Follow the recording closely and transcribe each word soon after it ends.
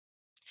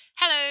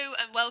Hello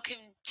and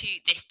welcome to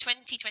this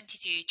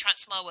 2022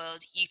 Transform Our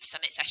World Youth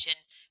Summit session,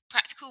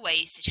 Practical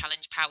Ways to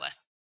Challenge Power.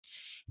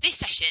 This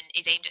session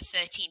is aimed at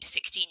 13 to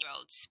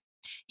 16-year-olds.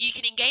 You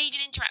can engage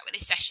and interact with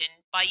this session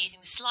by using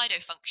the Slido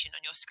function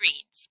on your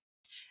screens.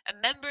 A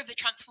member of the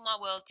Transform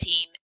Our World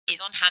team is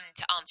on hand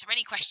to answer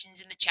any questions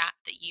in the chat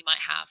that you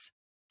might have.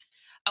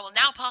 I will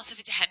now pass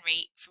over to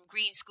Henry from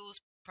Green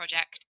Schools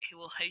Project,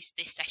 who will host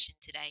this session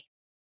today.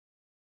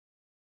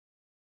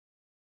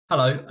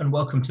 Hello and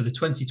welcome to the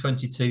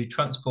 2022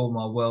 Transform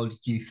Our World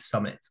Youth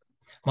Summit.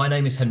 My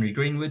name is Henry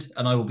Greenwood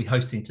and I will be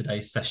hosting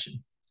today's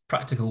session,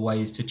 Practical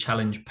Ways to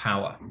Challenge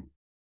Power.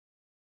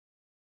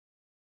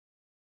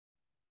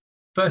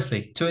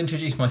 Firstly, to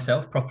introduce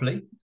myself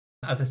properly,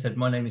 as I said,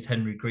 my name is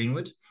Henry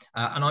Greenwood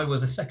and I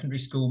was a secondary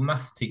school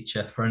maths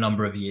teacher for a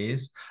number of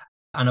years.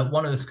 And at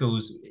one of the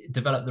schools,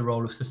 developed the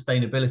role of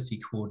sustainability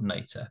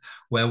coordinator,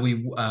 where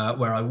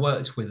I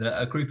worked with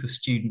a group of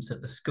students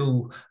at the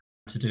school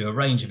to do a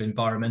range of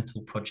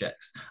environmental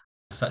projects,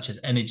 such as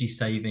energy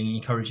saving,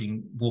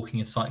 encouraging walking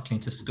and cycling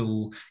to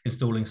school,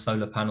 installing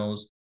solar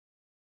panels,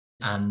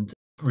 and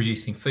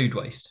reducing food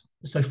waste.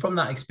 So from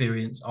that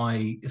experience,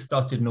 I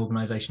started an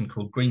organisation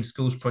called Green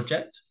Schools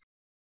Project.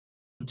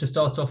 To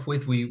start off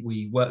with,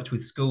 we worked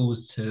with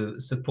schools to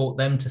support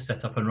them to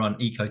set up and run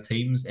eco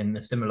teams in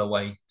a similar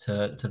way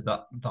to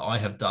that I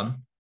have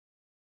done.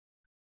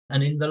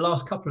 And in the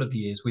last couple of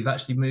years, we've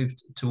actually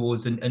moved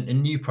towards a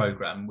new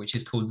program, which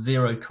is called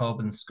Zero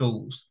Carbon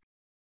Schools.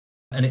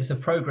 And it's a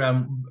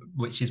program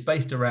which is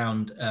based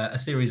around a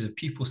series of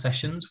pupil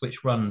sessions,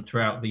 which run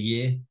throughout the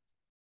year,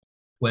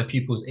 where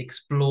pupils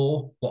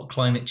explore what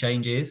climate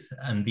change is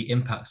and the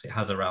impacts it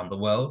has around the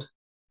world.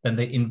 Then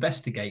they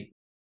investigate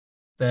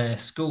their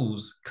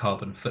school's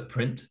carbon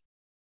footprint.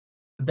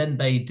 Then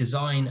they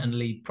design and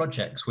lead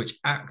projects which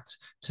act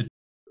to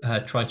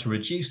try to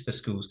reduce the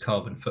school's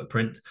carbon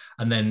footprint,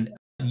 and then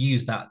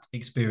use that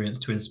experience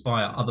to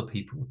inspire other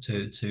people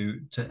to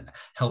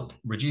help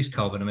reduce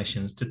carbon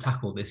emissions to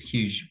tackle this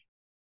huge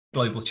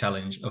global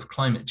challenge of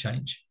climate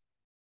change.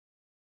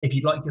 If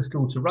you'd like your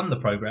school to run the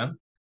program,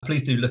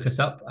 please do look us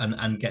up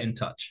and get in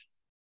touch.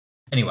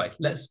 Anyway,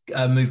 let's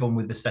move on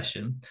with the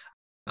session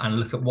and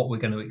look at what we're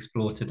going to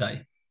explore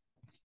today.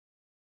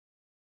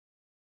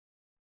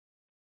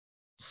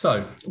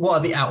 So, what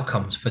are the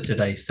outcomes for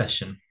today's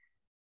session?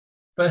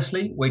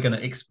 Firstly, we're going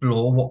to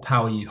explore what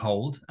power you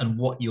hold and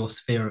what your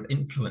sphere of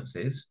influence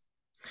is.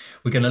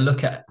 We're going to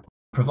look at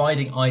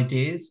providing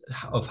ideas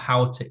of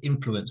how to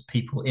influence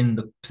people in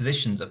the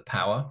positions of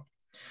power.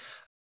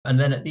 And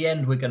then at the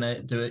end, we're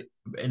going to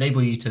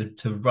enable you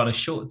to run a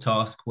short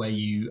task where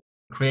you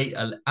create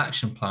an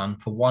action plan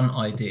for one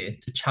idea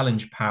to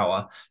challenge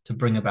power to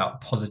bring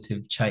about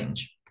positive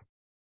change.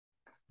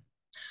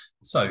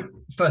 So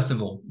first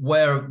of all,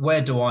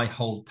 where do I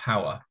hold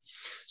power?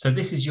 So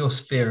this is your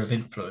sphere of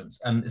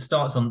influence, and it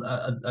starts on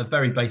a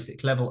very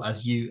basic level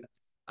as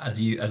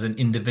an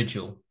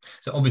individual.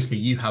 So obviously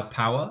you have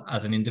power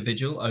as an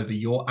individual over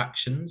your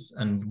actions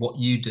and what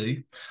you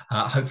do.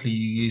 Hopefully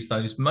you use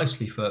those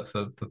mostly for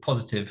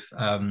positive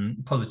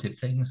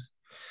things.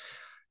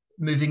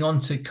 Moving on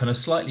to kind of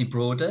slightly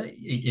broader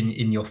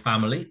in your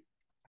family.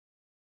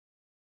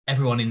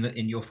 Everyone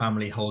in your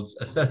family holds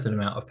a certain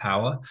amount of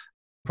power.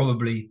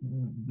 Probably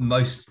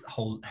most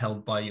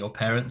held by your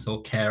parents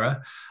or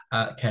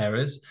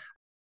carers,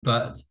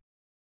 but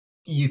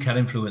you can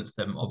influence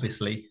them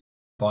obviously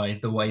by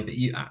the way that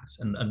you act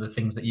and the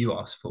things that you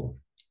ask for.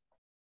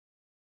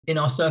 In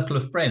our circle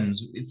of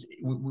friends,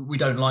 we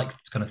don't like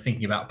kind of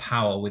thinking about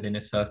power within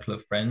a circle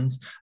of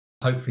friends.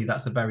 Hopefully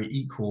that's a very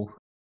equal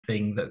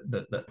thing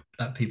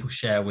that people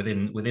share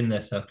within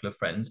their circle of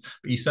friends,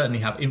 but you certainly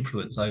have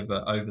influence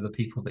over the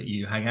people that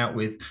you hang out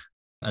with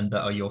and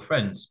that are your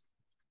friends.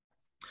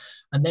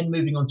 And then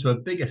moving on to a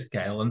bigger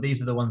scale, and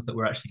these are the ones that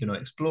we're actually going to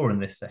explore in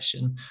this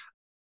session.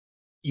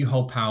 You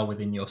hold power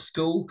within your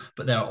school,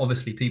 but there are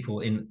obviously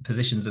people in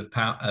positions of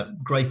power,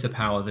 greater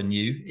power than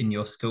you in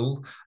your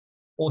school,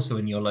 also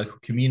in your local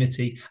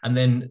community. And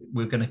then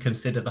we're going to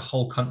consider the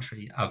whole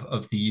country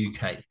of the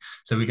UK.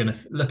 So we're going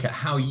to look at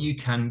how you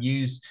can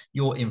use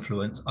your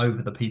influence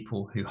over the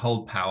people who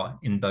hold power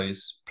in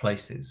those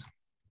places.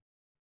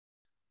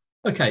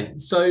 Okay,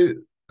 so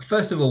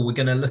first of all, we're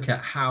going to look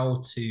at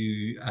how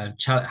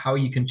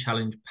you can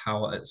challenge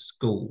power at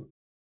school.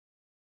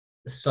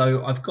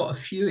 So I've got a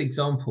few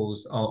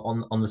examples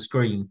on the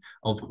screen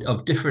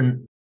of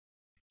different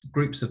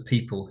groups of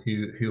people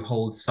who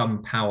hold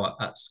some power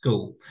at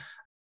school.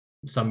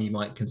 Some you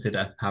might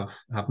consider have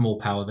more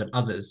power than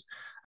others.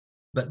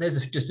 But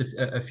there's just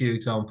a few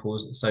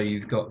examples. So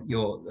you've got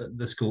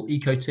the school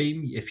eco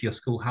team, if your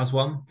school has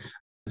one.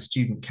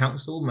 Student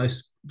council.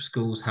 Most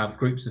schools have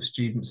groups of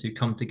students who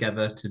come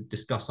together to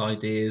discuss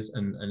ideas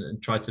and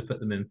try to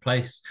put them in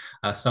place.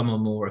 Some are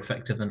more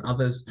effective than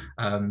others,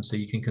 so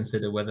you can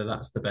consider whether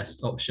that's the best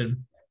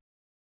option.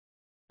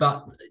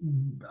 But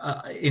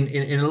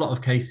in a lot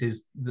of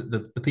cases,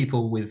 the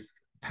people with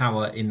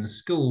power in the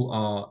school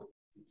are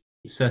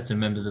certain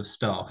members of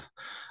staff.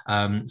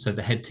 So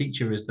the head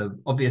teacher is the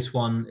obvious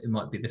one. It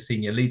might be the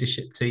senior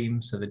leadership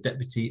team, so the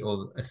deputy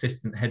or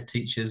assistant head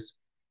teachers.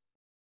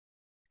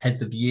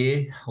 Heads of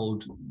year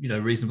hold,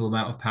 reasonable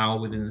amount of power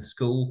within the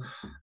school,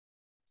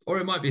 or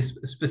it might be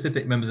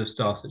specific members of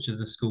staff, such as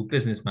the school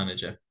business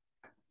manager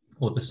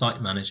or the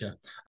site manager.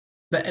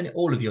 But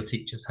all of your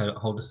teachers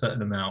hold a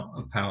certain amount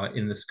of power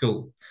in the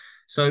school.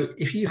 So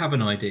if you have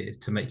an idea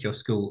to make your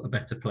school a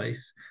better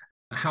place,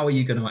 how are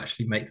you going to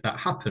actually make that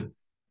happen?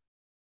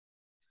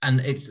 And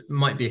it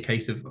might be a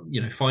case of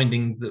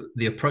finding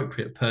the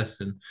appropriate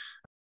person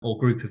or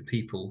group of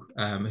people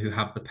who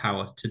have the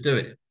power to do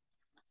it.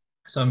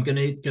 So I'm going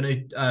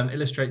to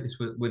illustrate this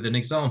with an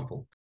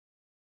example.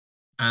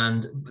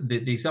 And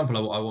the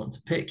example I want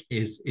to pick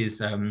is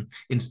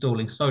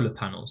installing solar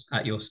panels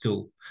at your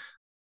school.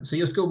 So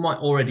your school might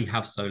already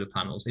have solar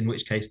panels, in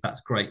which case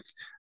that's great.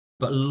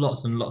 But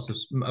lots and lots of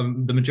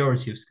the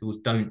majority of schools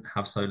don't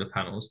have solar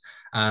panels.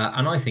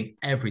 And I think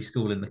every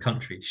school in the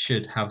country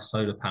should have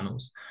solar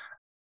panels.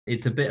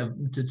 It's a bit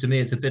of, to me,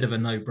 it's a bit of a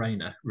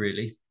no-brainer,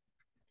 really.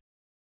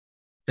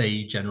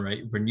 They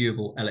generate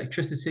renewable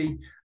electricity.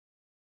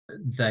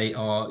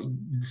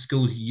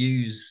 Schools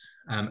use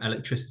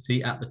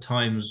electricity at the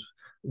times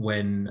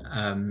when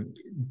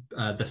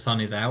the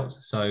sun is out,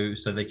 so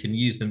they can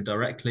use them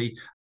directly.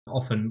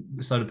 Often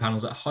solar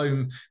panels at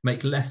home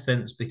make less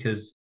sense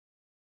because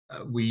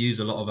we use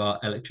a lot of our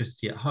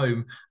electricity at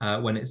home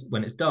when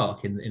it's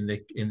dark in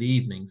the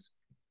evenings.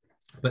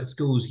 But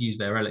schools use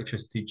their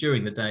electricity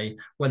during the day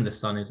when the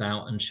sun is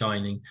out and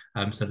shining,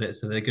 so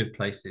they're good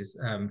places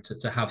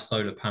to have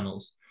solar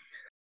panels.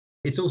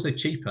 It's also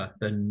cheaper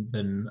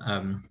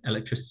than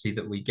electricity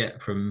that we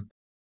get from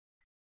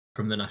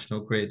the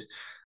national grid,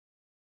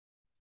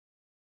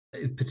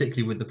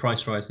 particularly with the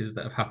price rises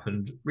that have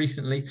happened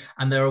recently.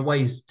 And there are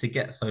ways to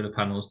get solar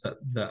panels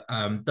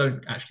that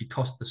don't actually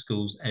cost the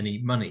schools any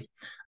money.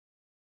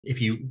 If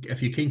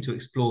you're keen to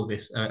explore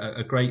this,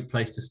 a great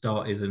place to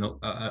start is a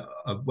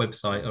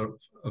website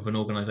of an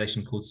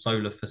organisation called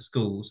Solar for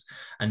Schools,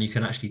 and you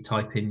can actually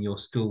type in your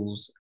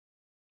school's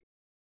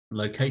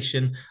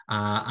location,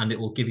 and it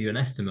will give you an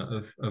estimate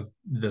of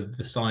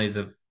the size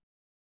of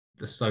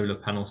the solar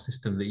panel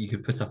system that you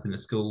could put up in the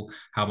school,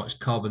 how much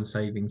carbon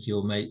savings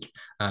you'll make,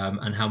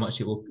 and how much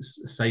it will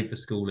save the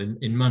school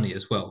in money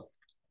as well.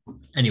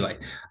 Anyway,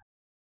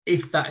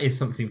 if that is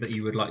something that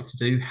you would like to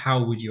do,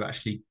 how would you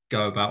actually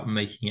go about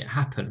making it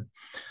happen?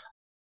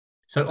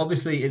 So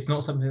obviously it's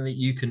not something that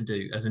you can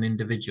do as an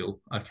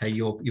individual. Okay,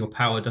 your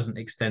power doesn't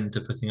extend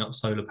to putting up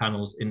solar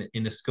panels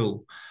in a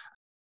school.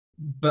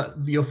 But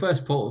your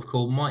first port of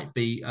call might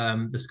be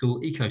the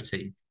school eco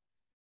team,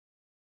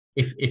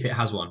 if it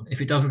has one.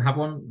 If it doesn't have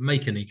one,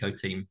 make an eco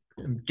team,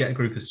 get a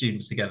group of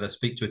students together,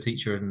 speak to a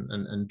teacher,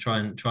 and try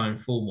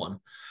and form one.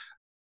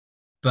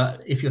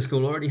 But if your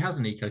school already has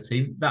an eco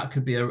team, that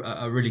could be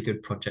a really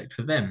good project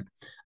for them.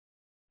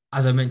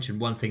 As I mentioned,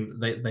 one thing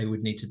they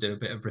would need to do a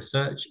bit of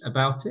research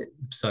about it.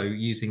 So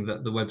using the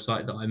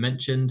website that I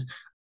mentioned,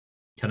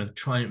 kind of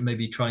trying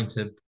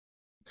to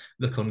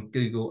look on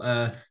Google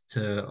Earth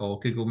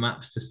or Google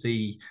Maps to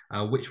see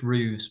which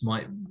roofs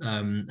might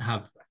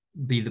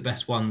be the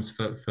best ones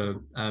for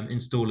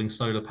installing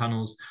solar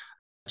panels.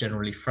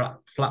 Generally,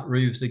 flat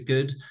roofs are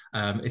good.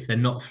 If they're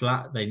not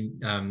flat,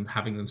 then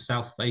having them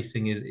south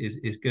facing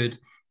is good.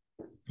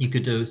 You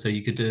could do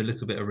a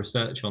little bit of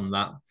research on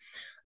that.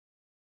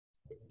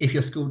 If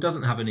your school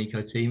doesn't have an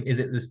eco team, is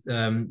it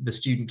the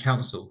student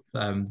council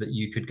that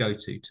you could go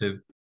to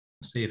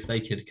see if they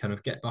could kind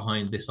of get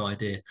behind this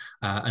idea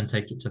and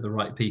take it to the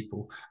right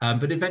people?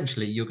 But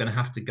eventually you're going to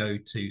have to go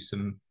to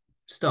some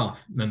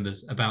staff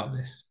members about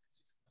this.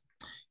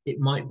 It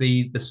might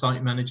be the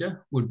site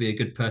manager would be a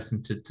good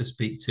person to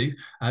speak to.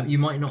 You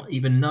might not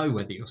even know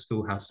whether your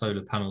school has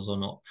solar panels or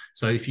not.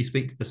 So if you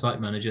speak to the site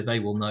manager, they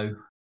will know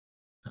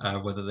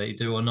whether they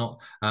do or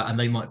not, and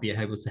they might be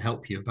able to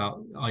help you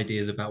about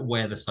ideas about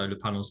where the solar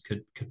panels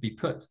could be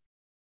put.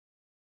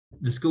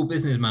 The school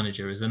business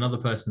manager is another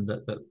person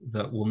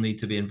that will need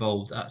to be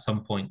involved at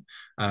some point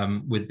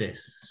with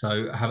this.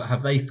 So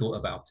have they thought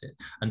about it,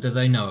 and do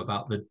they know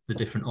about the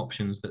different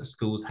options that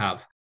schools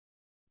have?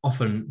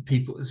 Often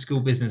school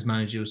business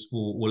managers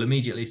will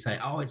immediately say,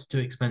 oh, it's too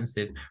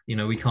expensive,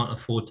 we can't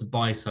afford to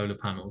buy solar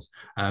panels.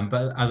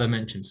 But as I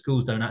mentioned,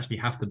 schools don't actually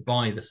have to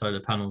buy the solar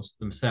panels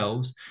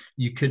themselves.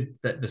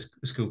 The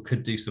school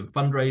could do some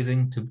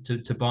fundraising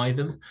to buy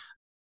them,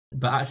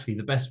 but actually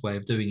the best way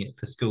of doing it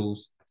for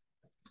schools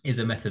is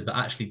a method that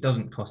actually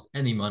doesn't cost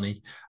any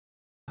money.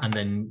 And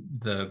then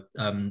the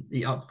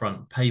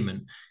upfront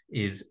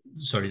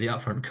the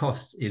upfront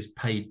cost is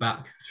paid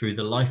back through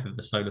the life of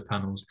the solar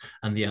panels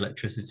and the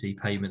electricity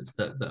payments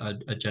that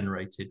are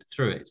generated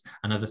through it.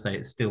 And as I say,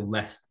 it's still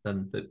less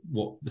than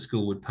what the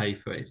school would pay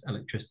for its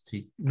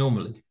electricity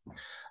normally.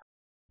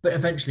 But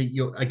eventually,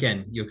 you're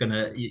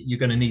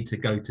gonna need to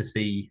go to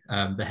see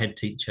the head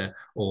teacher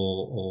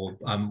or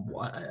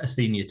a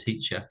senior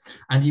teacher,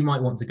 and you might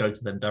want to go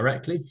to them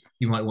directly.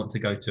 You might want to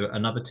go to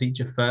another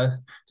teacher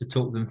first to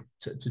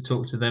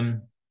talk to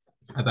them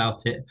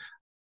about it.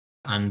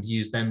 and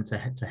use them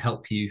to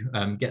help you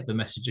get the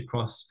message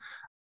across.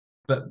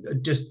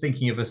 But just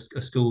thinking of a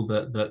school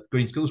that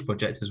Green Schools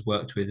Project has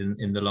worked with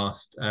in the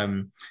last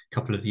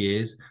couple of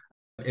years,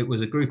 it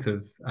was a group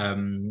of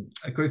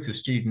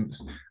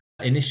students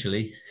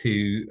initially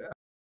who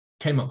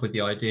came up with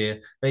the idea.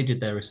 They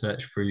did their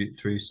research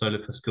through Solar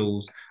for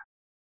Schools.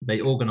 They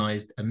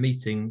organised a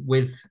meeting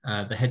with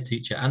the head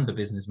teacher and the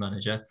business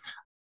manager,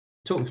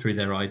 talked through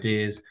their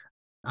ideas,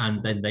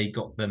 and then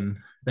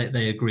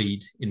they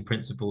agreed in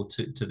principle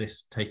to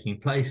this taking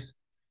place.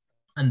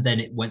 And then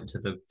it went to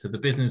the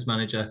business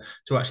manager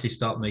to actually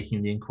start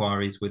making the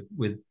inquiries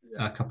with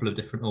a couple of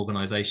different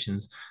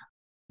organisations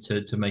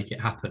to make it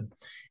happen.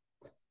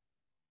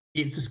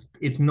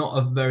 It's not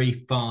a very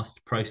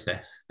fast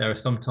process. There are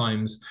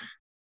sometimes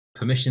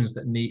permissions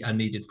that are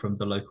needed from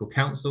the local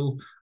council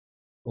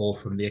or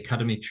from the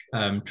academy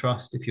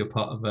trust if you're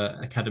part of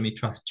an academy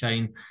trust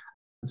chain.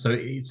 So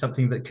it's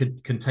something that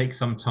can take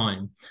some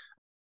time.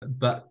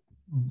 But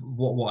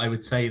what I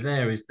would say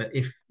there is that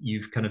if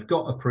you've kind of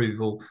got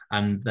approval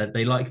and that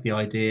they like the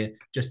idea,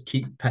 just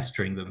keep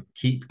pestering them,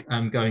 keep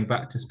going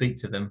back to speak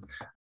to them,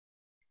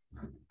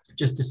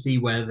 just to see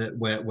where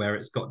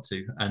it's got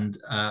to. And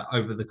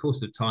over the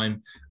course of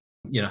time,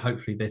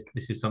 hopefully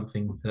this is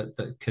something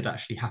that could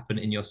actually happen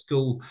in your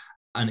school,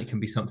 and it can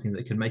be something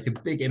that can make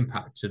a big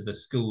impact to the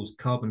school's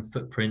carbon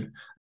footprint,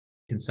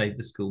 can save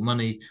the school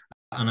money.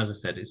 And as I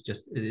said,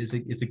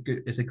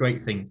 it's a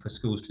great thing for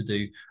schools to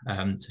do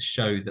to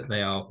show that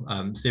they are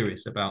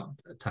serious about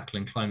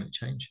tackling climate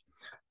change.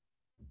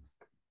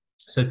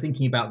 So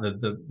thinking about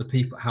the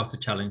people, how to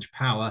challenge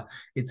power,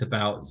 it's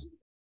about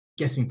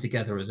getting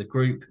together as a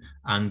group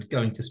and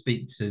going to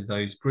speak to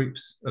those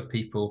groups of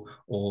people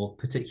or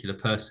particular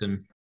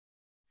person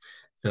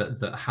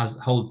that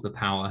holds the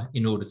power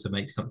in order to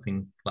make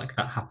something like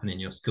that happen in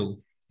your school.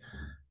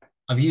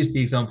 I've used the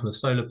example of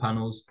solar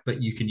panels,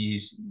 but you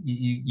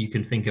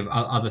can think of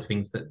other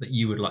things that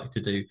you would like to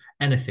do.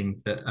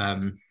 Anything that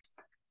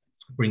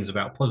brings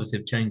about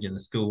positive change in the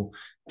school.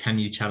 Can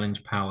you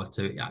challenge power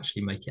to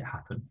actually make it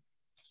happen?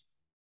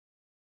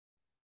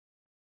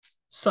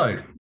 So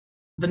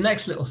the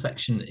next little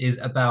section is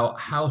about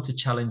how to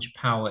challenge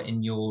power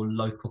in your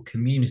local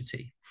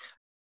community.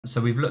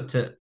 So we've looked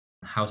at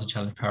how to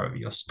challenge power at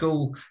your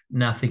school.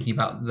 Now thinking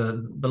about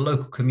the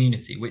local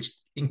community, which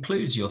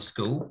includes your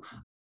school,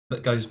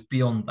 but goes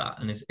beyond that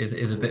and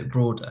is a bit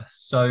broader.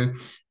 So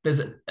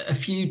there's a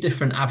few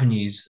different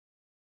avenues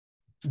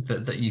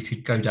that you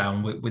could go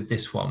down with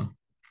this one.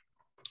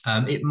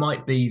 It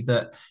might be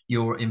that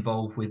you're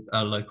involved with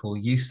a local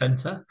youth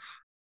centre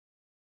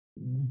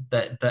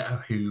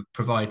who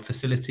provide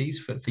facilities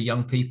for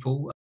young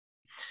people.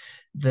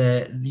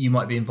 You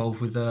might be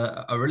involved with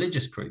a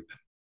religious group.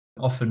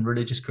 Often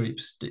religious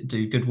groups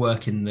do good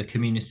work in the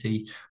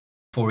community,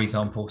 for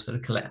example, sort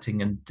of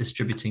collecting and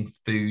distributing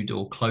food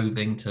or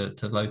clothing to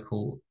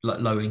local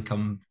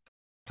low-income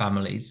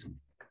families.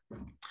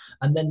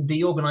 And then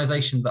the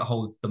organisation that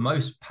holds the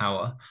most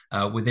power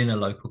within a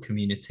local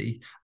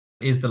community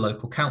is the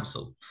local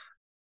council.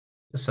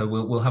 So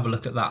we'll have a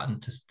look at that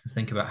and just to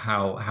think about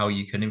how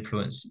you can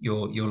influence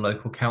your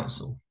local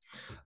council.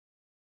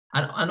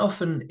 And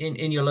often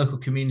in your local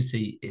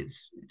community,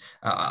 it's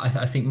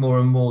I think more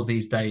and more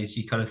these days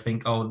you kind of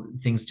think, oh,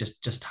 things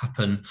just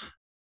happen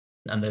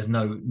and there's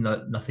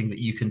nothing that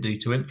you can do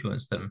to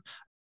influence them.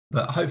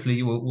 But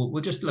hopefully we'll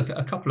just look at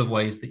a couple of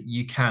ways that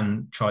you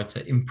can try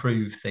to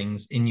improve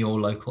things in your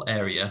local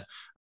area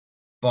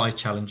by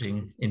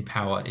challenging in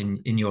power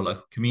in your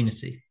local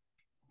community.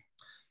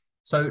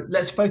 So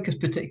let's focus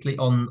particularly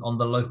on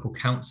the local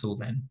council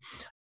then.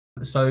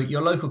 So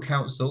your local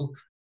council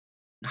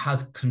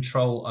has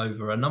control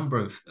over a number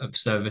of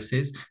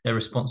services. They're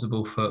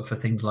responsible for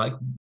things like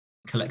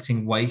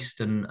collecting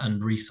waste and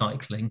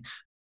recycling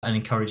and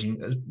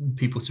encouraging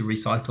people to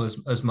recycle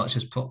as much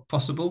as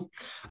possible.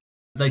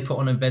 They put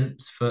on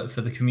events for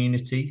the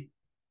community,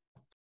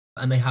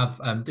 and they have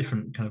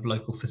different kind of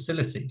local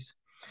facilities.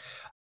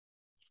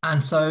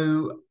 And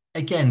so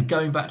again,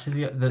 going back to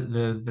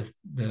the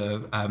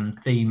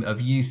theme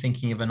of you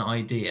thinking of an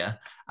idea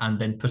and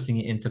then putting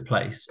it into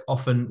place.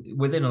 Often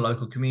within a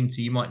local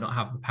community, you might not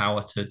have the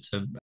power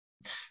to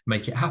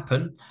make it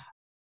happen.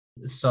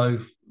 So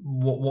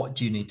what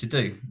do you need to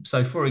do?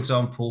 So for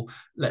example,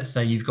 let's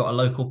say you've got a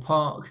local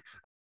park,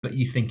 but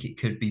you think it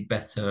could be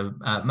better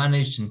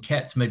managed and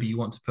kept. Maybe you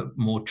want to put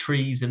more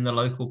trees in the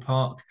local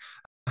park.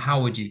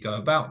 How would you go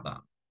about that?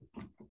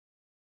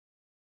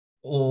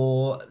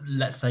 Or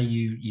let's say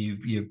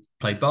you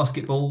play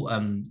basketball,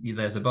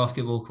 there's a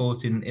basketball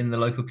court in the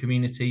local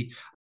community,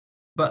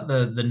 but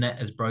the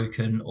net is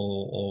broken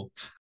or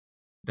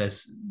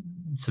there's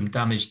some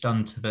damage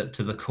done to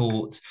the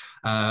court.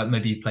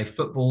 Maybe you play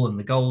football and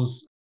the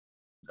goals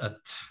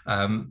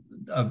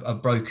are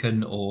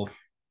broken, or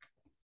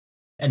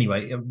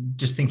anyway,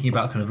 just thinking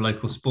about kind of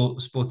local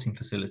sporting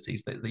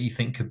facilities that you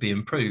think could be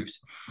improved.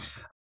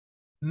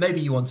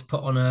 maybe you want to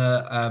put on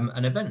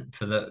an event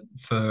for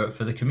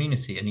the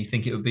community, and you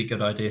think it would be a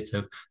good idea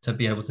to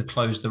be able to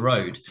close the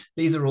road.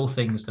 These are all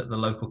things that the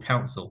local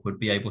council would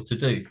be able to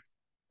do.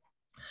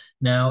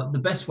 Now, the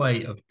best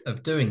way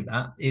of doing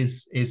that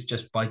is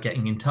just by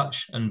getting in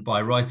touch and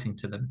by writing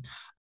to them.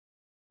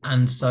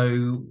 And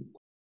so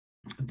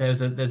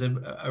there's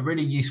a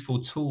really useful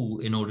tool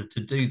in order to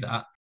do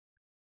that,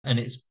 and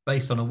it's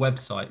based on a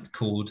website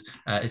called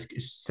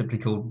it's simply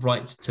called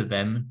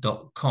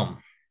writetothem.com.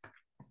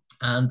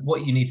 And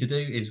what you need to do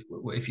is,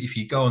 if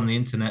you go on the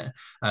internet,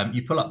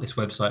 you pull up this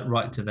website,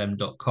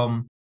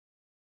 writetothem.com,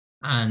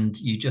 and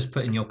you just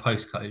put in your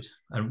postcode.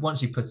 And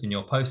once you put in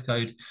your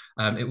postcode,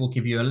 it will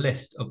give you a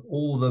list of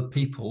all the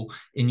people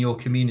in your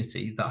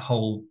community that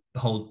hold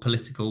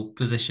political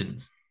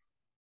positions.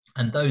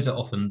 And those are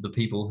often the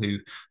people who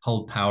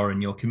hold power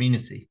in your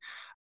community.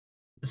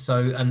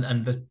 So,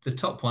 and the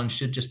top one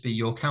should just be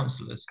your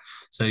councillors.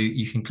 So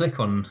you can click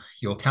on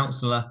your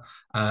councillor,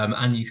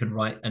 and you can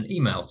write an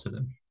email to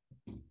them.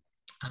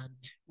 And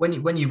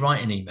when you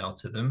write an email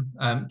to them,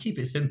 keep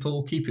it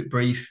simple, keep it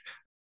brief,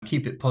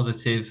 keep it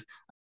positive,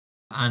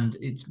 and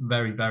it's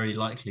very, very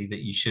likely that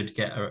you should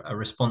get a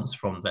response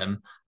from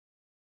them,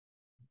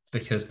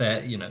 because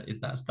they're,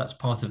 that's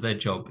part of their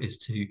job, is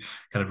to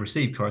kind of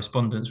receive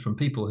correspondence from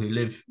people who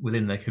live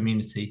within their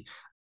community,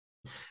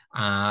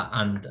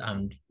 and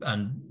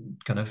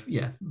kind of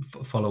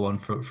follow on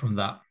from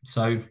that.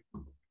 So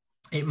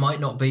it might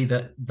not be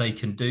that they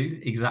can do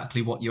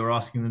exactly what you're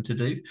asking them to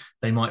do.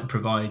 They might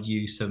provide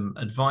you some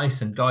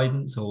advice and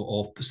guidance,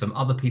 or some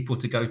other people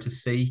to go to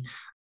see.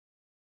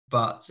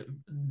 But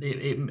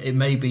it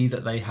may be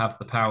that they have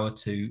the power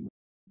to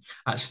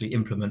actually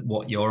implement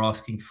what you're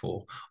asking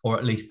for, or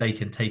at least they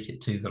can take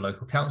it to the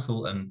local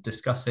council and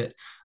discuss it.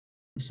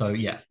 So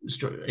yeah,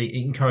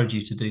 encourage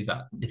you to do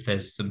that. If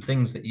there's some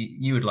things that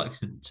you would like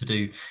to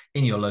do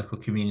in your local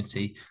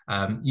community,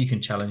 you can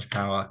challenge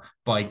power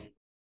by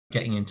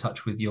getting in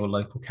touch with your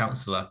local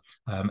councillor,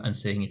 and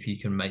seeing if you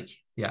can make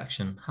the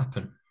action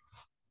happen.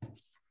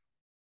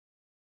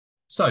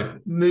 So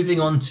moving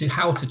on to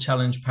how to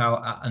challenge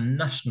power at a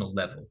national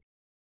level.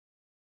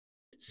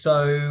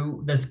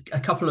 So there's a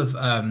couple of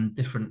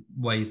different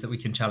ways that we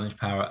can challenge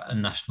power at a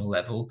national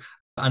level.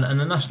 And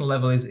the national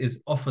level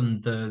is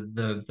often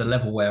the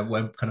level where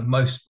kind of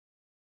most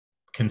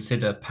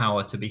consider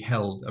power to be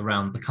held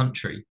around the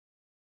country.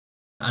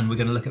 And we're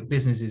going to look at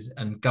businesses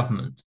and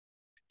government.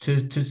 So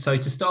to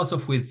start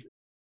off with,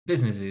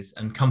 businesses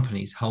and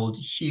companies hold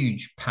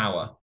huge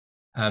power.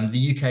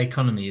 The UK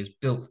economy is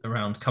built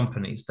around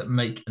companies that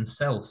make and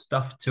sell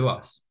stuff to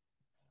us.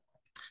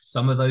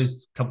 Some of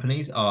those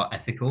companies are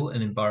ethical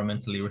and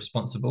environmentally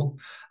responsible,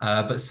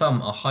 but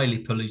some are highly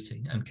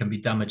polluting and can be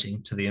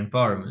damaging to the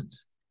environment.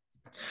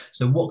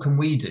 So what can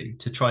we do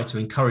to try to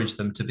encourage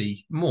them to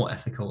be more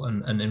ethical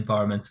and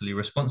environmentally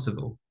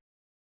responsible?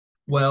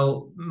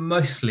 Well,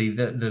 mostly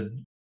the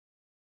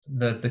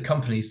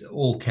companies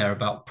all care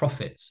about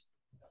profits.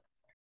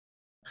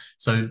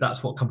 So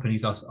that's what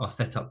companies are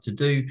set up to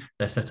do.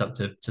 They're set up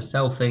to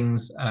sell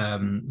things,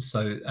 and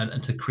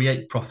to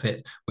create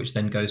profit, which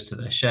then goes to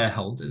their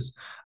shareholders.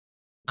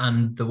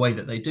 And the way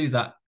that they do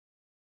that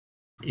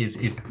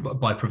is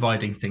by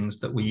providing things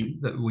that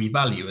we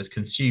value as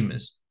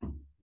consumers.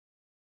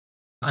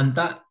 And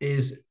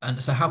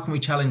so how can we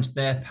challenge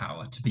their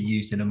power to be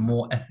used in a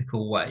more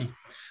ethical way,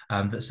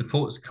 that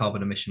supports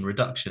carbon emission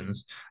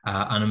reductions,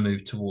 and a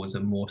move towards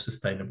a more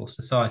sustainable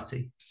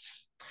society?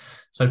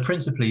 So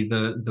principally,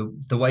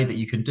 the way that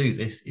you can do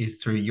this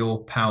is through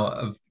your power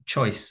of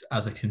choice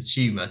as a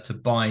consumer to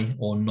buy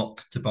or not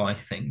to buy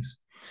things,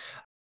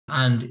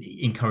 and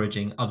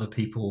encouraging other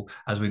people,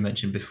 as we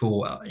mentioned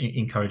before,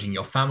 encouraging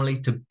your family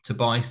to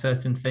buy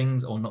certain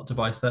things or not to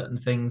buy certain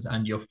things,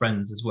 and your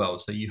friends as well.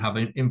 So you have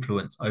an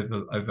influence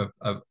over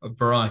a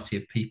variety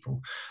of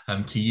people,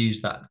 to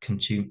use that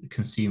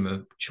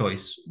consumer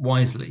choice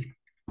wisely.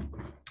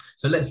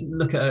 So let's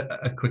look at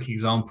a quick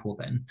example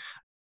then,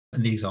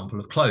 and the example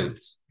of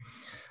clothes.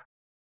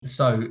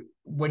 So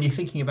when you're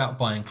thinking about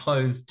buying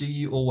clothes, do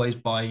you always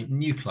buy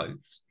new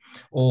clothes,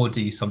 or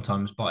do you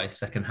sometimes buy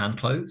second-hand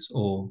clothes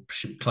or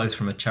clothes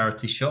from a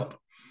charity shop?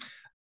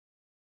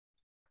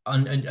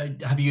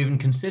 And have you even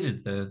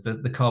considered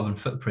the carbon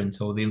footprint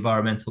or the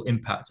environmental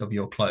impact of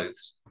your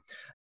clothes?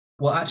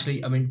 Well,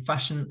 actually, I mean,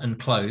 fashion and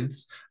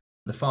clothes,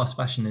 the fast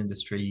fashion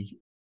industry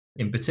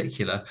in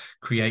particular,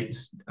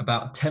 creates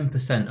about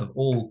 10% of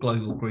all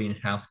global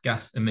greenhouse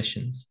gas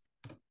emissions.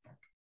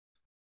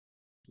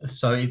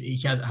 So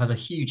it has a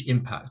huge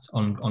impact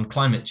on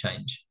climate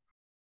change.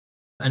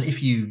 And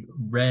if you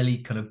rarely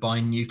kind of buy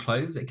new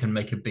clothes, it can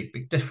make a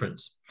big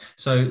difference.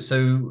 So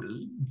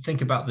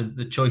think about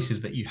the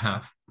choices that you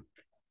have.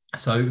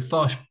 So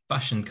fast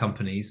fashion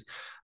companies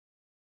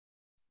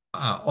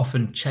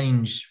often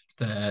change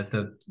their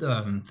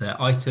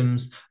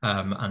items,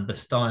 and the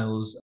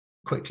styles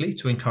quickly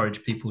to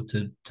encourage people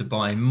to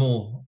buy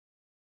more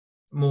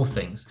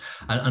things.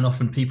 And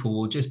often people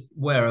will just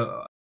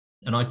wear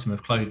an item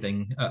of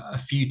clothing a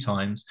few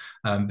times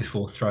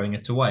before throwing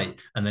it away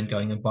and then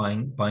going and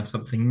buying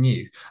something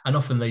new. And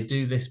often they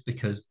do this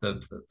because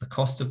the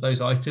cost of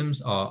those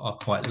items are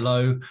quite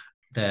low.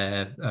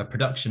 Their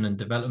production and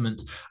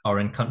development are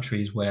in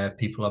countries where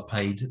people are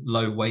paid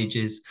low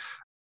wages,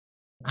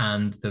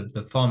 and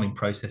the farming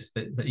process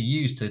that are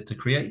used to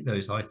create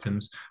those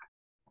items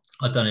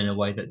are done in a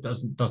way that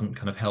doesn't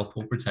kind of help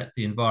or protect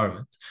the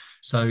environment.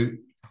 So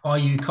are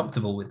you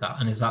comfortable with that,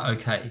 and is that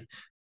okay?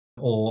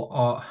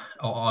 Or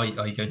are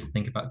you going to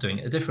think about doing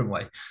it a different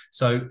way?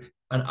 So,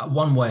 and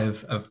one way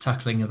of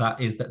tackling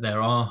that is that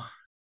there are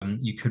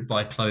you could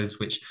buy clothes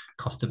which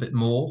cost a bit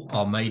more,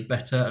 are made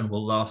better, and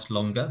will last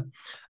longer.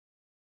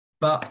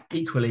 But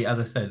equally, as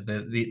I said,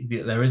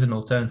 there is an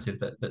alternative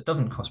that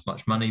doesn't cost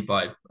much money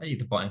by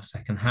either buying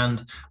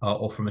secondhand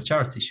or from a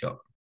charity shop.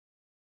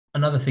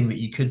 Another thing that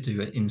you could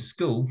do in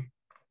school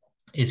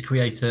is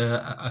create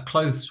a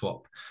clothes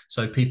swap.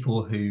 So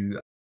people who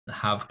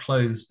have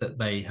clothes that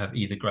they have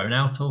either grown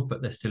out of,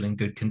 but they're still in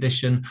good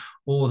condition,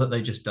 or that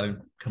they just don't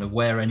kind of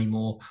wear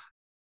anymore.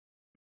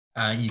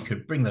 You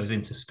could bring those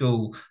into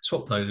school,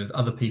 swap those with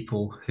other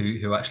people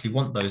who actually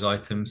want those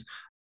items,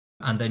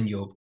 and then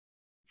you're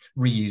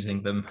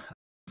reusing them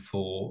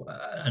for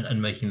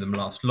and making them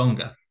last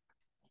longer.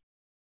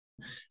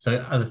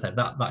 So as I said,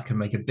 that can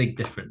make a big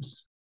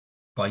difference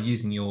by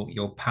using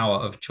your power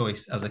of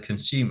choice as a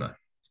consumer.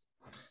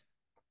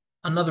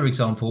 Another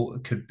example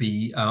could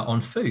be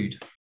on food.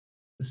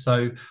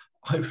 So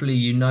hopefully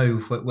you know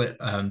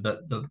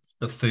that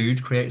the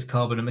food creates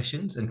carbon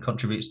emissions and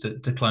contributes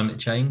to climate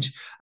change.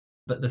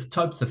 But the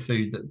types of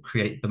food that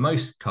create the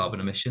most carbon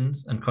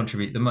emissions and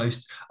contribute the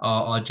most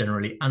are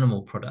generally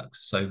animal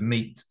products, so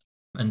meat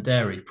and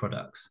dairy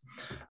products.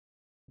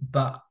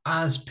 But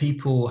as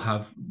people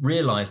have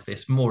realized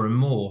this more and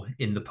more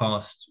in the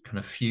past kind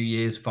of few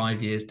years,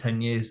 5 years,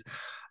 10 years,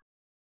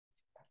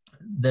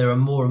 there are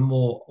more and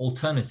more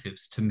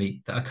alternatives to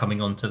meat that are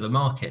coming onto the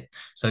market.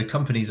 So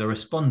companies are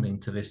responding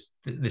to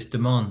this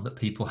demand that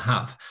people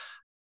have.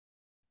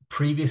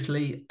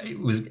 Previously, it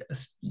was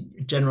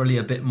generally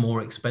a bit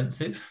more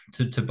expensive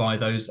to buy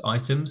those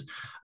items,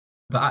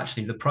 but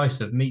actually the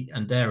price of meat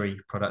and dairy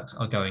products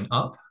are going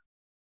up.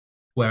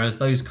 Whereas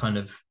those kind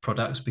of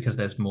products, because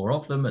there's more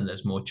of them and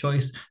there's more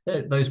choice,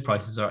 those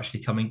prices are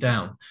actually coming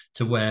down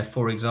to where,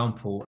 for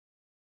example,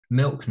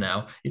 milk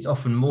now, it's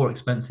often more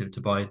expensive to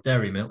buy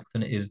dairy milk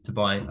than it is to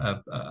buy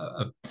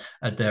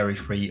a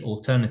dairy-free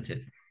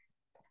alternative.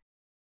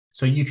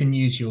 So you can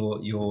use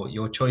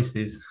your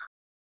choices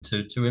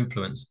to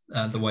influence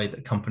the way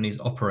that companies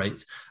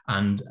operate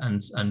and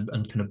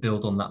kind of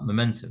build on that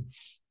momentum.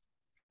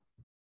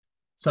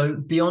 So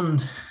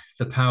beyond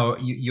the power,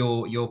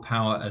 your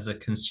power as a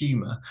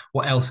consumer,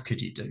 what else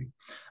could you do?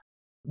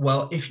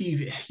 Well, if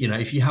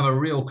you have a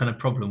real kind of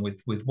problem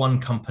with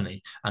one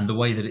company and the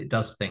way that it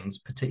does things,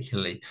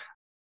 particularly,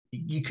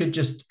 you could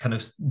just kind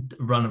of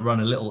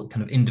run a little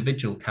kind of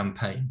individual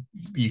campaign.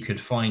 You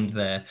could find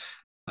a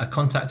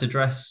contact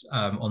address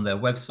on their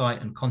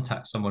website and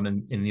contact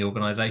someone in the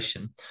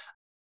organization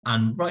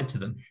and write to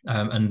them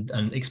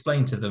and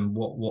explain to them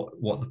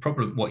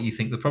what you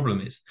think the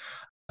problem is.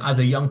 As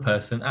a young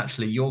person,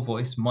 actually, your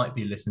voice might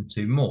be listened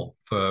to more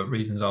for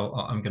reasons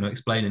I'm going to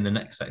explain in the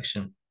next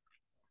section.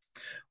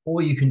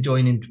 Or you can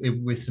join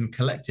in with some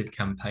collective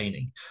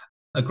campaigning.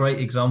 A great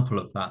example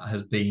of that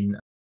has been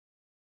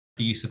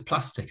the use of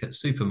plastic at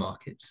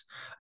supermarkets.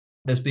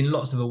 There's been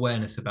lots of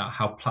awareness about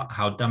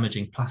how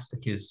damaging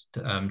plastic is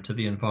to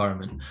the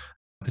environment,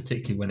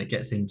 particularly when it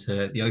gets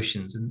into the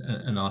oceans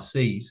and our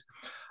seas.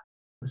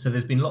 So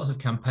there's been lots of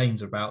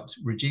campaigns about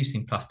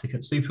reducing plastic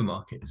at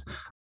supermarkets.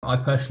 I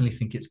personally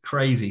think it's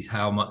crazy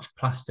how much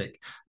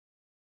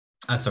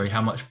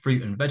how much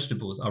fruit and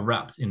vegetables are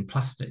wrapped in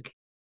plastic.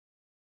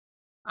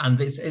 And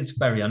it's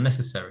very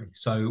unnecessary.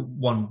 So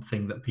one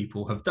thing that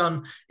people have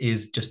done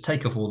is just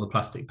take off all the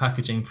plastic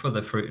packaging for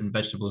the fruit and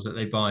vegetables that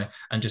they buy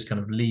and just kind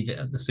of leave it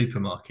at the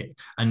supermarket.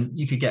 And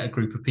you could get a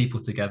group of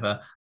people together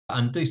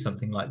and do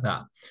something like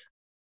that.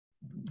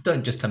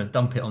 Don't just kind of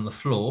dump it on the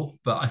floor,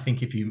 but I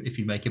think if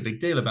you make a big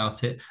deal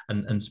about it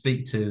and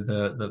speak to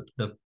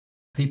the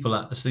people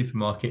at the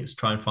supermarkets,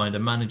 try and find a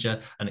manager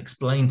and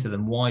explain to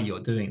them why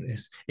you're doing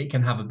this, it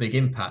can have a big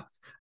impact.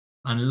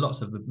 And lots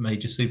of the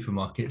major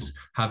supermarkets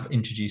have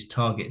introduced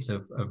targets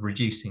of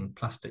reducing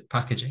plastic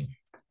packaging.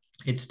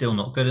 It's still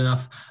not good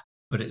enough,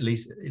 but at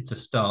least it's a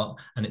start,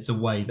 and it's a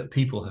way that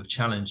people have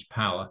challenged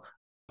power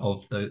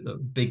of the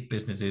big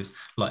businesses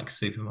like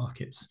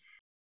supermarkets.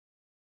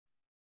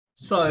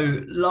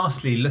 So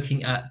lastly,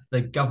 looking at the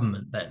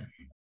government then,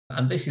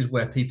 and this is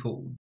where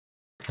people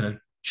kind of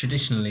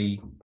traditionally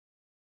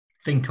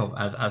think of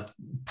as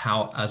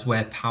power, as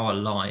where power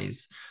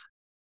lies.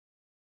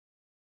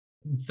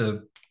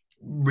 The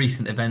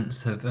recent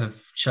events have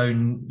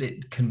shown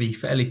it can be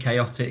fairly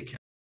chaotic,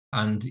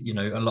 and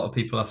a lot of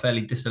people are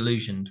fairly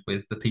disillusioned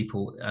with the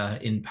people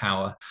in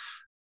power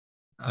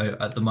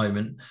at the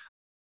moment.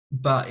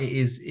 But it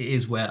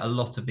is where a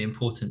lot of the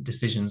important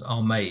decisions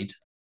are made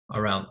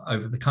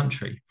over the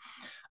country.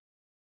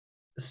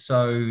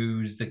 So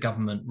the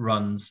government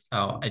runs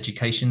our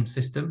education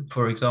system,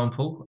 for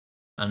example,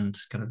 and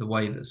kind of the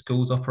way that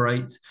schools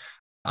operate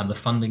and the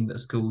funding that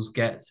schools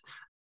get.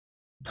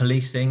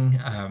 Policing,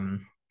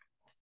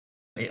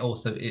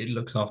 it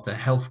looks after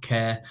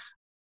healthcare,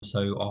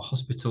 so our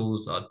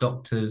hospitals, our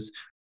doctors,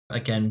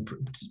 again,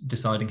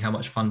 deciding how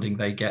much funding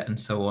they get and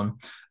so on.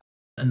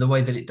 And the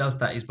way that it does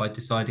that is by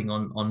deciding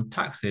on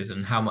taxes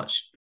and how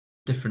much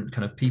different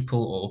kind of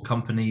people or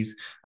companies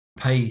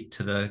pay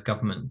to the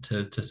government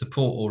to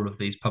support all of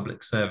these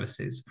public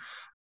services,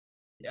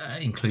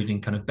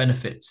 including kind of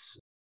benefits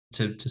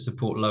to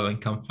support low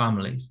income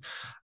families,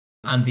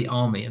 and the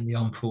army and the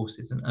armed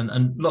forces,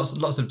 and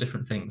lots of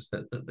different things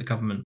that the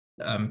government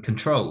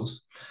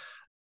controls.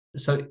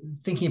 So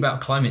thinking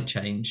about climate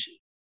change,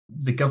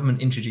 the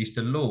government introduced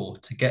a law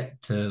to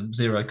get to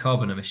zero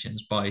carbon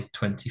emissions by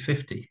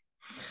 2050.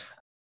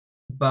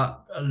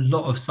 But a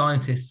lot of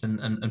scientists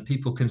and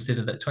people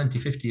consider that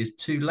 2050 is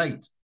too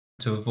late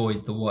to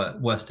avoid the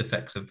worst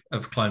effects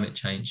of climate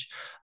change.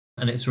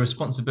 And it's a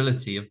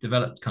responsibility of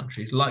developed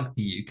countries like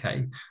the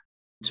UK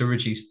to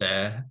reduce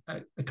their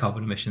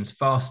carbon emissions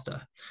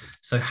faster.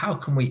 So how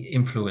can we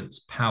influence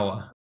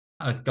power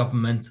at a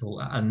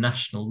governmental, at a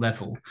national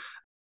level?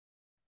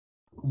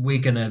 We're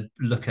going to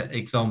look at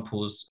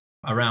examples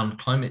around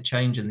climate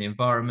change and the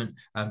environment,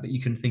 but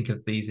you can think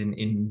of these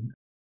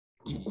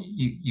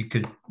you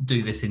could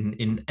do this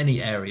in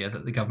any area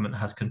that the government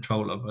has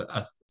control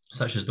of,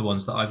 such as the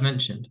ones that I've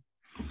mentioned.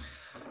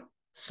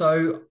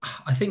 So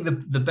I think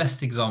the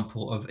best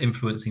example of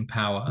influencing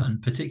power,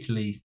 and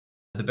particularly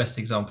the best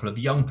example of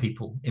young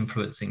people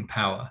influencing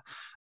power,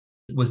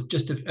 was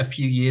just a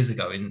few years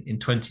ago in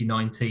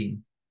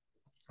 2019,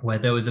 where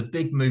there was a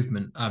big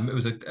movement. It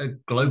was a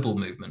global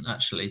movement,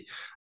 actually,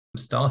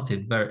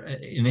 started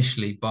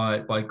initially by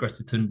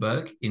Greta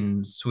Thunberg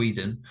in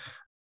Sweden,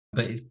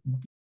 but it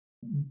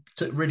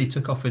really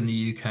took off in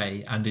the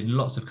UK and in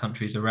lots of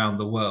countries around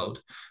the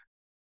world,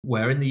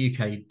 where in the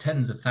UK,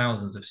 tens of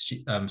thousands of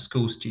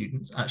school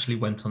students actually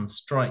went on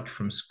strike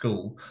from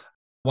school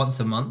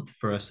once a month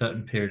for a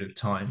certain period of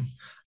time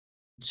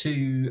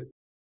to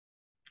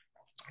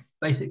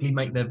basically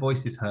make their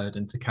voices heard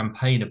and to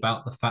campaign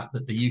about the fact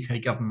that the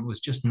UK government was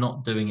just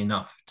not doing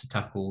enough to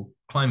tackle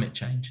climate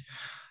change.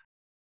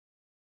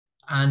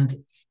 And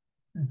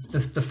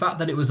the fact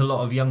that it was a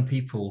lot of young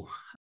people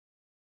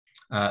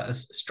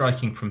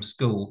striking from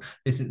school,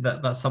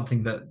 that's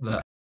something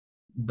that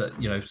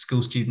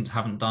school students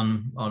haven't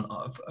done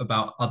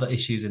about other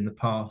issues in the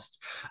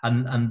past,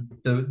 and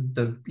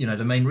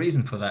the main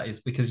reason for that is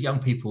because young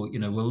people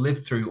will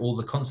live through all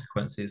the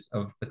consequences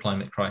of the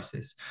climate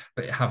crisis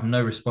but have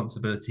no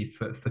responsibility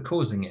for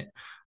causing it.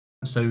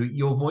 So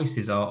your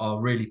voices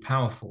are really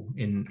powerful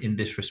in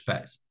this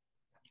respect,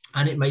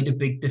 and it made a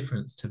big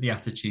difference to the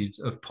attitudes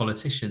of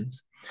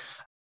politicians.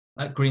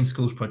 At Green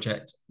Schools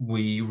Project,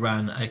 we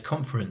ran a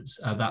conference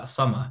that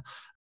summer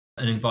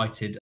and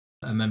invited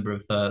a member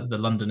of the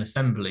London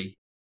Assembly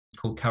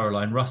called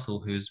Caroline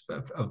Russell, who's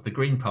of the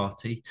Green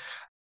Party.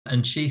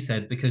 And she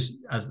said,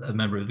 because as a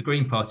member of the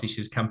Green Party, she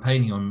was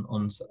campaigning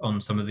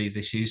on some of these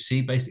issues,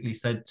 she basically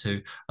said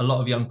to a lot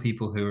of young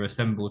people who were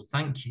assembled,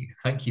 thank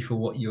you for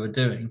what you are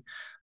doing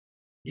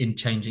in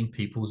changing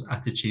people's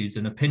attitudes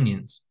and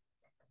opinions.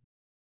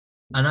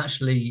 And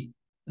actually,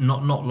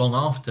 not long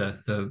after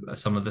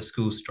some of the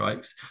school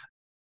strikes,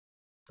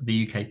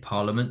 the UK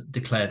Parliament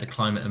declared a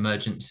climate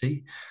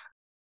emergency,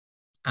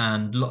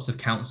 and lots of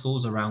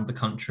councils around the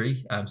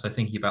country, so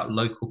thinking about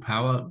local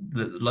power,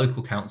 the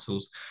local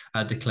councils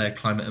declared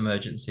climate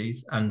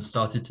emergencies and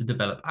started to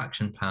develop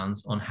action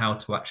plans on how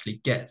to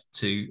actually get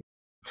to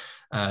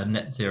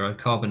net zero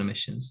carbon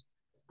emissions.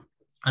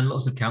 And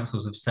lots of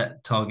councils have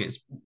set targets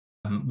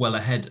well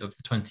ahead of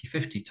the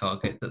 2050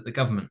 target that the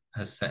government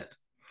has set.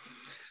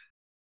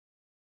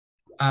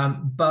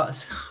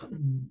 But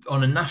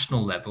on a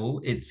national level,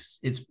 it's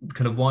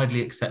kind of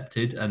widely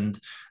accepted and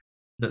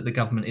that the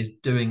government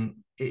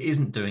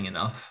isn't doing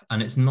enough,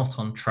 and it's not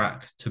on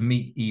track to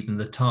meet even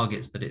the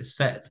targets that it's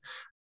set,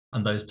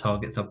 and those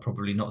targets are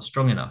probably not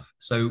strong enough.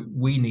 So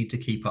we need to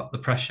keep up the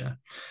pressure,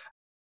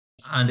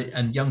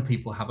 and young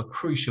people have a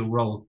crucial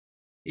role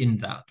in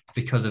that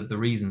because of the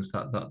reasons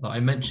that I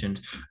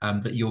mentioned,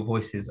 that your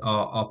voices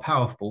are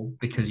powerful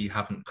because you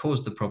haven't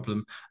caused the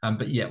problem,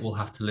 but yet we'll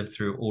have to live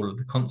through all of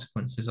the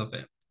consequences of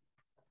it.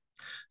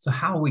 So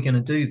how are we going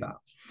to do that?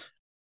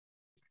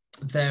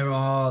 There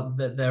are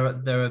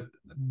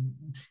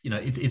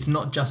it's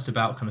not just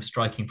about kind of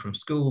striking from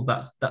school.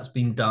 That's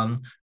been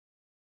done.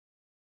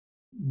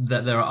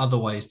 That there are other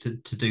ways to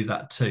do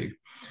that too.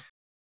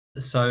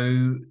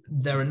 So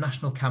there are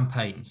national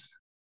campaigns.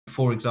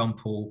 For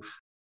example,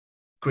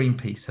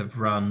 Greenpeace have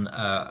run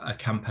a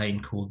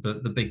campaign called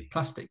the Big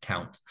Plastic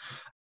Count.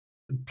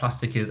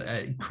 Plastic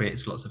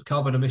creates lots of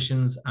carbon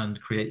emissions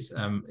and creates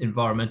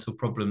environmental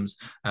problems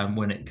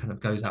when it kind of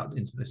goes out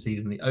into the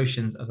seas and the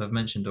oceans, as I've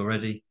mentioned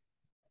already.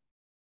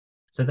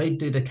 So they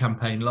did a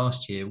campaign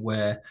last year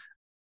where,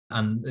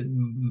 and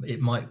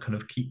it might kind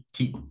of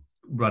keep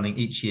running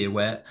each year,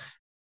 where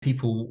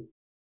people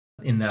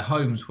in their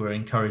homes were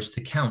encouraged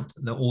to count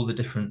all the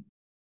different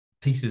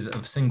pieces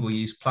of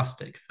single-use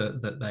plastic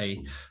that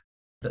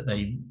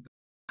they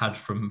had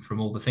from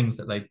all the things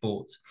that they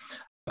bought.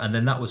 And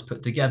then that was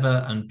put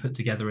together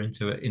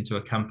into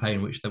a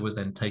campaign, which was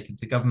then taken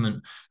to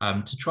government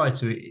to try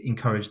to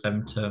encourage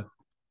them to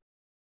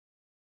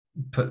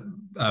put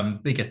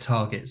bigger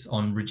targets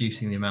on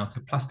reducing the amount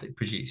of plastic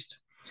produced.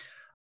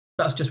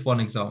 That's just one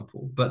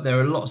example, but there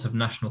are lots of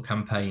national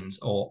campaigns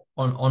or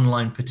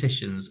online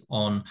petitions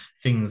on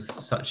things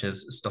such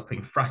as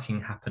stopping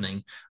fracking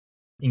happening,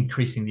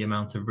 increasing the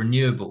amount of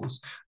renewables,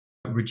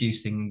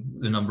 reducing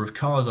the number of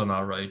cars on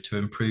our road to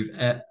improve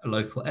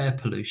local air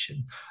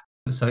pollution.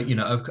 So,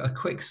 a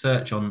quick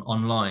search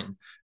online,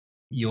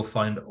 you'll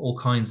find all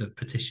kinds of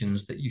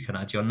petitions that you can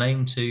add your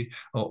name to,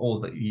 or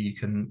that you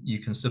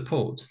can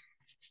support.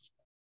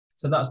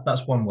 So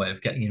that's one way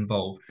of getting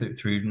involved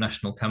through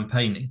national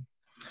campaigning.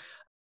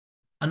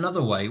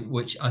 Another way,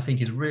 which I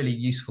think is really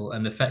useful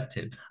and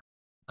effective,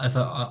 as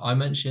I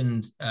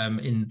mentioned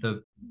in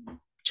the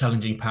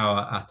challenging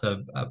power at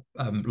a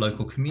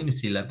local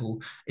community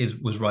level,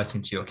 was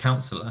writing to your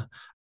councillor.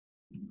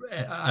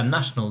 At a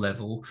national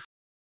level,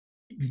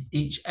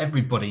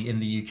 everybody in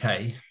the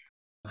UK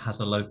has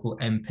a local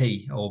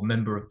MP or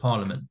member of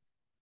parliament,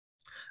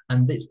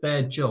 and it's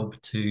their job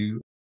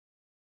to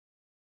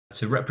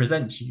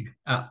represent you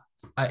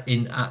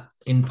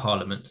in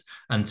Parliament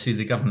and to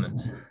the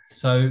government.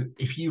 So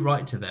if you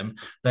write to them,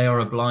 they are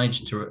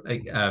obliged to,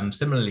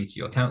 similarly to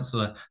your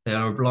councillor, they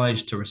are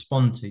obliged to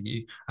respond to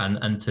you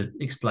and to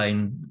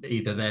explain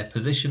either their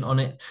position on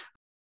it.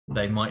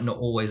 They might not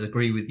always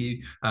agree with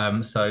you,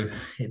 so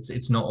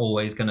it's not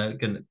always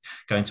going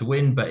to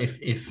win. But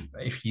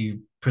if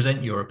you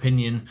present your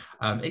opinion,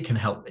 it can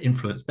help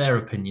influence their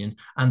opinion,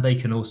 and they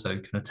can also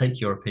kind of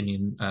take your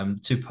opinion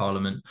to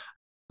Parliament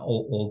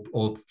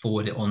or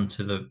forward it on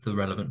to the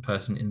relevant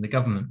person in the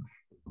government.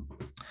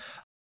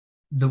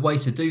 The way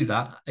to do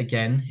that,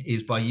 again,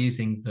 is by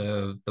using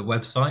the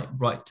website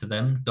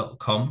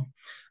writetothem.com.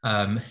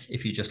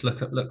 If you just look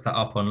that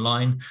up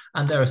online,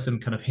 and there are some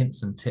kind of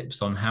hints and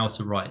tips on how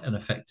to write an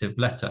effective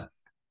letter.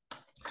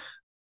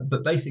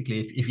 But basically,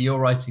 if you're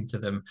writing to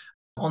them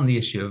on the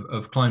issue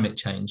of climate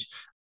change,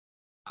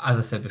 as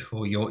I said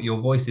before, your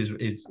voice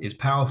is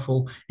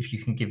powerful. If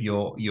you can give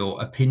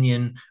your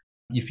opinion,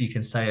 if you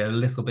can say a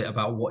little bit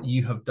about what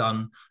you have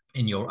done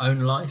in your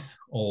own life,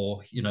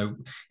 or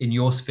in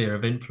your sphere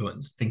of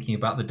influence, thinking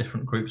about the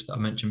different groups that I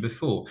mentioned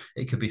before.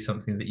 It could be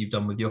something that you've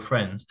done with your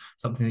friends,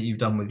 something that you've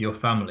done with your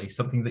family,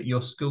 something that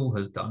your school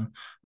has done.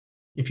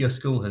 If your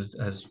school has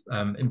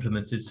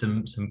implemented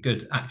some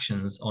good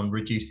actions on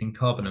reducing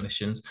carbon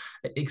emissions,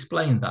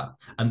 explain that,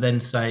 and then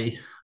say,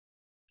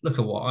 look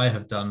at what I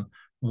have done.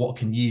 What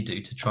can you do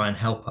to try and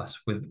help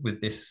us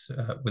with this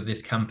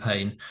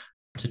campaign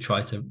to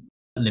try to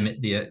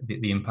limit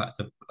the impact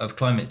of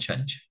climate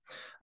change?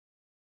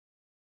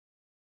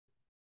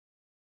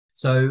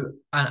 So,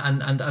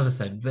 and as I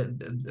said,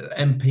 the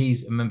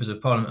MPs and members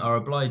of Parliament are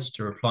obliged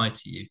to reply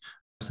to you.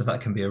 So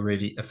that can be a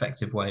really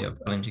effective way of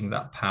challenging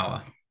that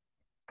power.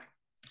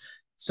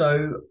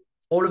 So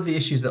all of the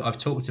issues that I've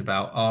talked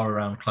about are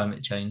around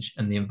climate change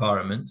and the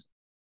environment,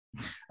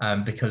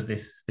 because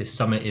this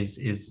summit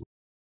is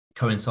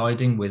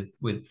coinciding with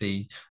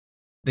the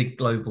big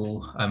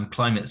global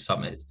climate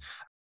summit.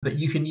 But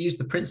you can use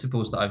the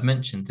principles that I've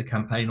mentioned to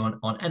campaign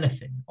on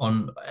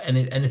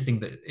anything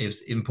that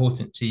is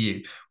important to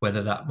you,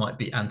 whether that might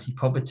be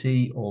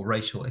anti-poverty or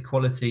racial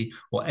equality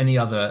or any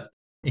other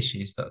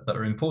issues that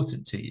are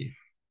important to you.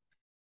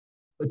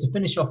 But to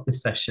finish off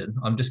this session,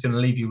 I'm just going to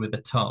leave you with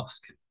a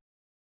task,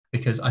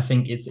 because I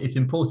think it's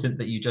important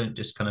that you don't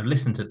just kind of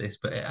listen to this,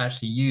 but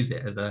actually use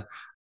it as a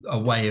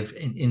way of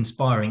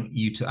inspiring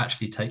you to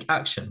actually take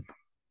action.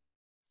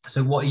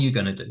 So what are you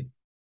going to do?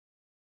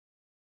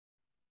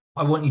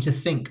 I want you to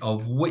think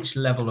of which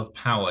level of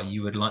power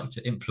you would like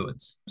to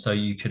influence. So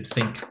you could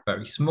think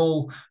very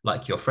small,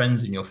 like your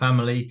friends and your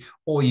family,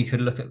 or you could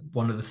look at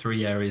one of the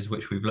three areas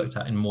which we've looked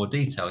at in more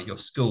detail: your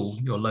school,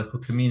 your local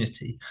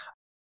community,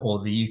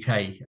 or the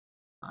UK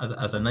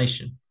as a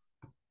nation.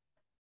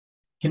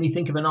 Can you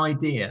think of an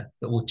idea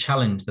that will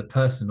challenge the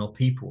person or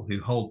people who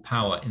hold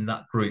power in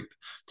that group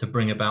to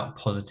bring about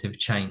positive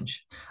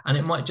change? And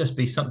it might just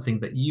be something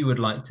that you would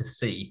like to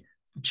see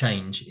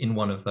change in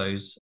one of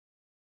those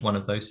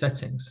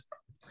settings.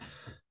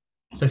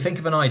 So think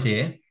of an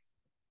idea.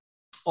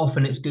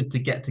 Often it's good to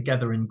get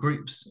together in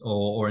groups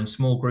or in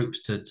small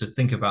groups to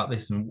think about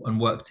this and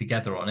work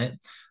together on it.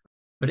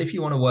 But if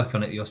you want to work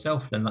on it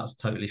yourself, then that's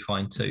totally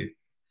fine too.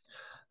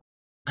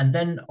 And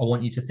then I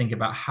want you to think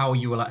about how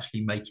you will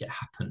actually make it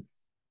happen.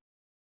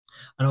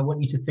 And I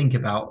want you to think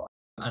about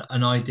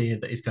an idea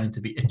that is going to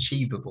be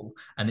achievable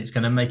and it's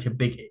going to make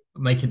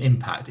an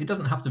impact. It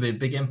doesn't have to be a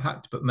big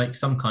impact, but make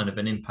some kind of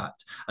an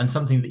impact, and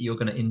something that you're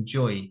going to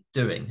enjoy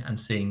doing and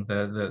seeing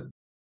the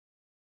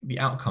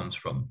outcomes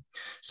from.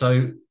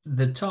 So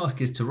the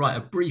task is to write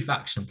a brief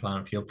action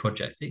plan for your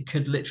project. It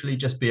could literally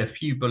just be a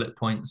few bullet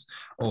points,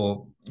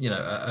 or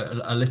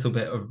a little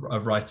bit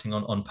of writing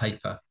on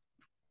paper.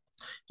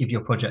 Give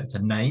your project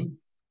a name.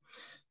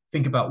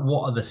 Think about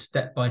what are the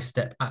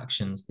step-by-step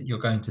actions that you're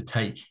going to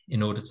take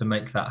in order to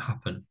make that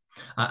happen.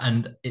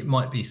 And it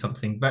might be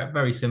something very,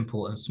 very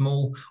simple and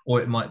small,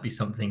 or it might be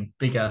something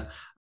bigger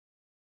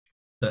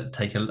that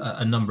take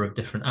a number of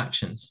different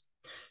actions.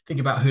 Think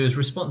about who is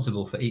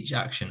responsible for each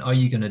action. Are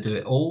you going to do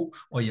it all,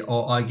 or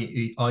are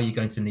you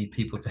going to need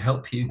people to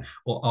help you,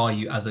 or are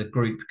you as a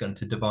group going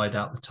to divide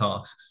out the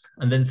tasks?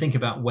 And then think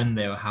about when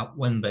they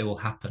will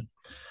happen.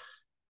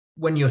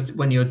 When you're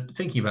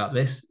thinking about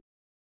this,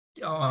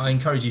 I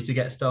encourage you to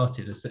get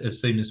started as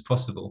soon as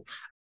possible.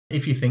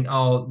 If you think,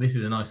 oh, this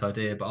is a nice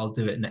idea, but I'll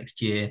do it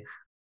next year,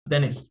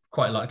 then it's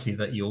quite likely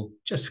that you'll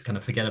just kind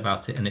of forget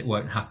about it and it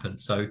won't happen.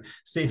 So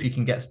see if you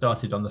can get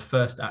started on the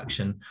first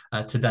action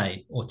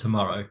today or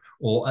tomorrow,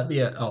 or at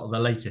the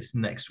latest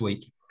next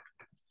week,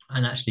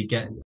 and actually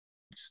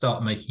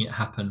start making it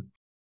happen.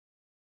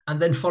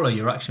 And then follow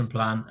your action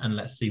plan, and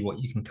let's see what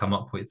you can come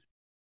up with.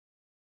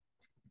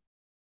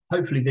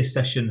 Hopefully this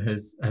session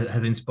has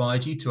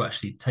inspired you to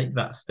actually take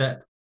that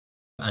step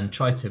and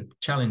try to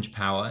challenge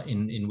power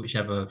in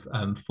whichever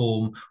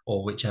form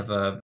or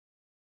whichever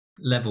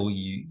level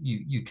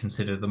you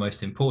consider the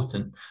most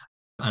important.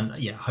 And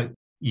yeah, I hope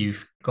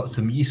you've got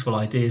some useful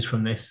ideas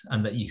from this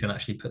and that you can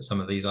actually put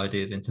some of these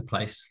ideas into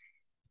place.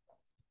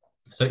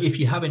 So if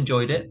you have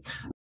enjoyed it,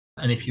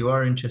 and if you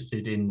are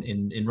interested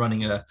in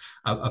running a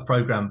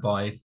program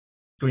by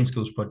Green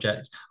Schools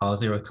Project, our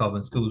Zero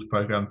Carbon Schools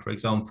program, for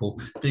example,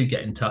 do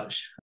get in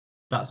touch.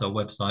 That's our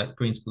website,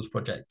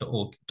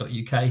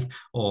 greenschoolsproject.org.uk,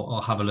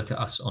 or have a look at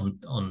us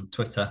on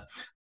Twitter.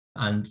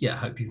 And yeah,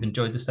 hope you've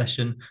enjoyed the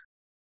session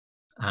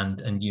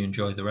and you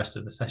enjoy the rest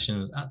of the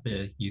sessions at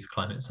the Youth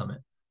Climate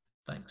Summit.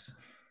 Thanks.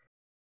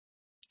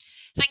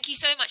 Thank you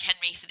so much,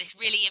 Henry, for this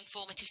really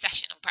informative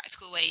session on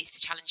practical ways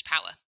to challenge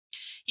power.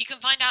 You can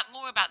find out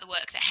more about the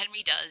work that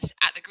Henry does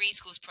at the Green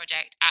Schools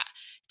Project at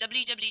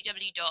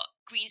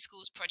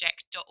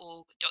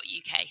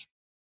www.greenschoolsproject.org.uk.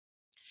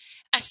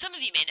 As some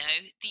of you may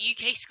know, the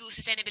UK School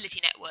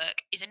Sustainability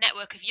Network is a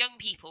network of young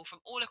people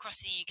from all across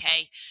the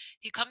UK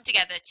who come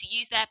together to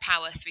use their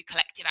power through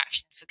collective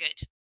action for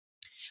good.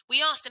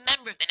 We asked a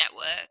member of the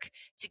network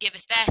to give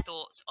us their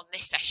thoughts on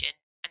this session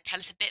and tell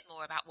us a bit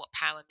more about what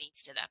power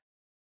means to them.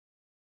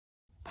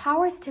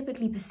 Power is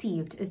typically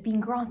perceived as being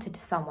granted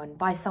to someone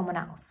by someone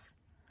else.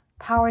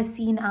 Power is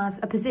seen as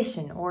a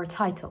position or a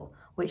title,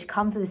 which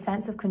comes with a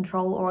sense of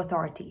control or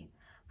authority.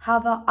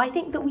 However, I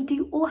think that we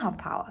do all have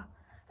power,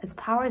 as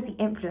power is the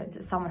influence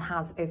that someone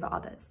has over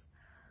others.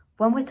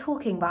 When we're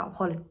talking about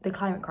the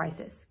climate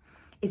crisis,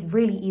 it's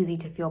really easy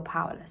to feel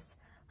powerless.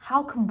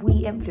 How can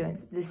we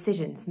influence the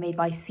decisions made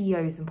by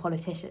CEOs and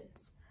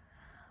politicians?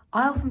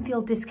 I often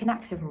feel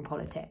disconnected from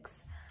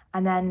politics,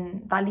 and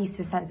then that leads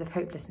to a sense of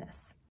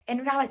hopelessness. In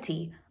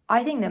reality,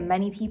 I think that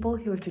many people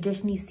who are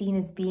traditionally seen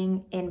as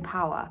being in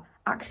power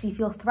actually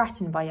feel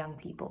threatened by young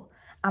people,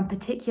 and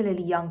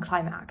particularly young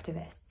climate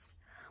activists.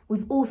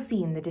 We've all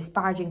seen the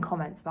disparaging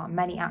comments about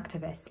many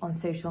activists on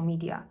social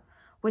media,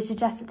 which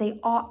suggest that they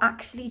are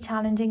actually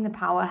challenging the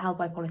power held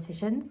by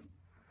politicians.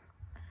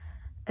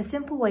 A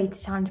simple way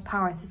to challenge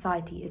power in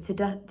society is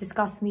to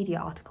discuss media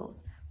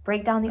articles,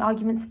 break down the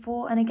arguments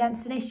for and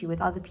against an issue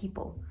with other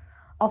people.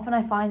 Often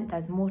I find that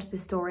there's more to the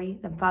story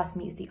than first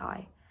meets the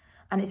eye,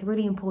 and it's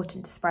really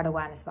important to spread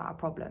awareness about a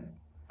problem.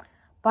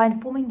 By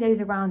informing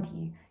those around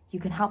you, you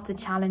can help to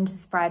challenge the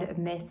spread of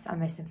myths and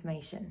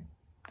misinformation.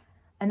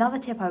 Another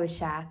tip I would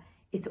share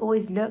is to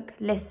always look,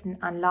 listen,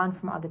 and learn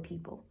from other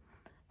people.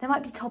 There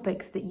might be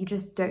topics that you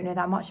just don't know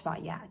that much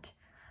about yet,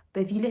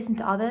 but if you listen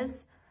to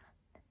others,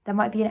 there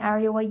might be an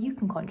area where you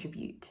can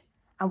contribute.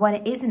 And when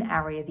it is an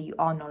area that you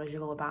are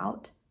knowledgeable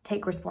about,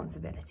 take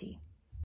responsibility.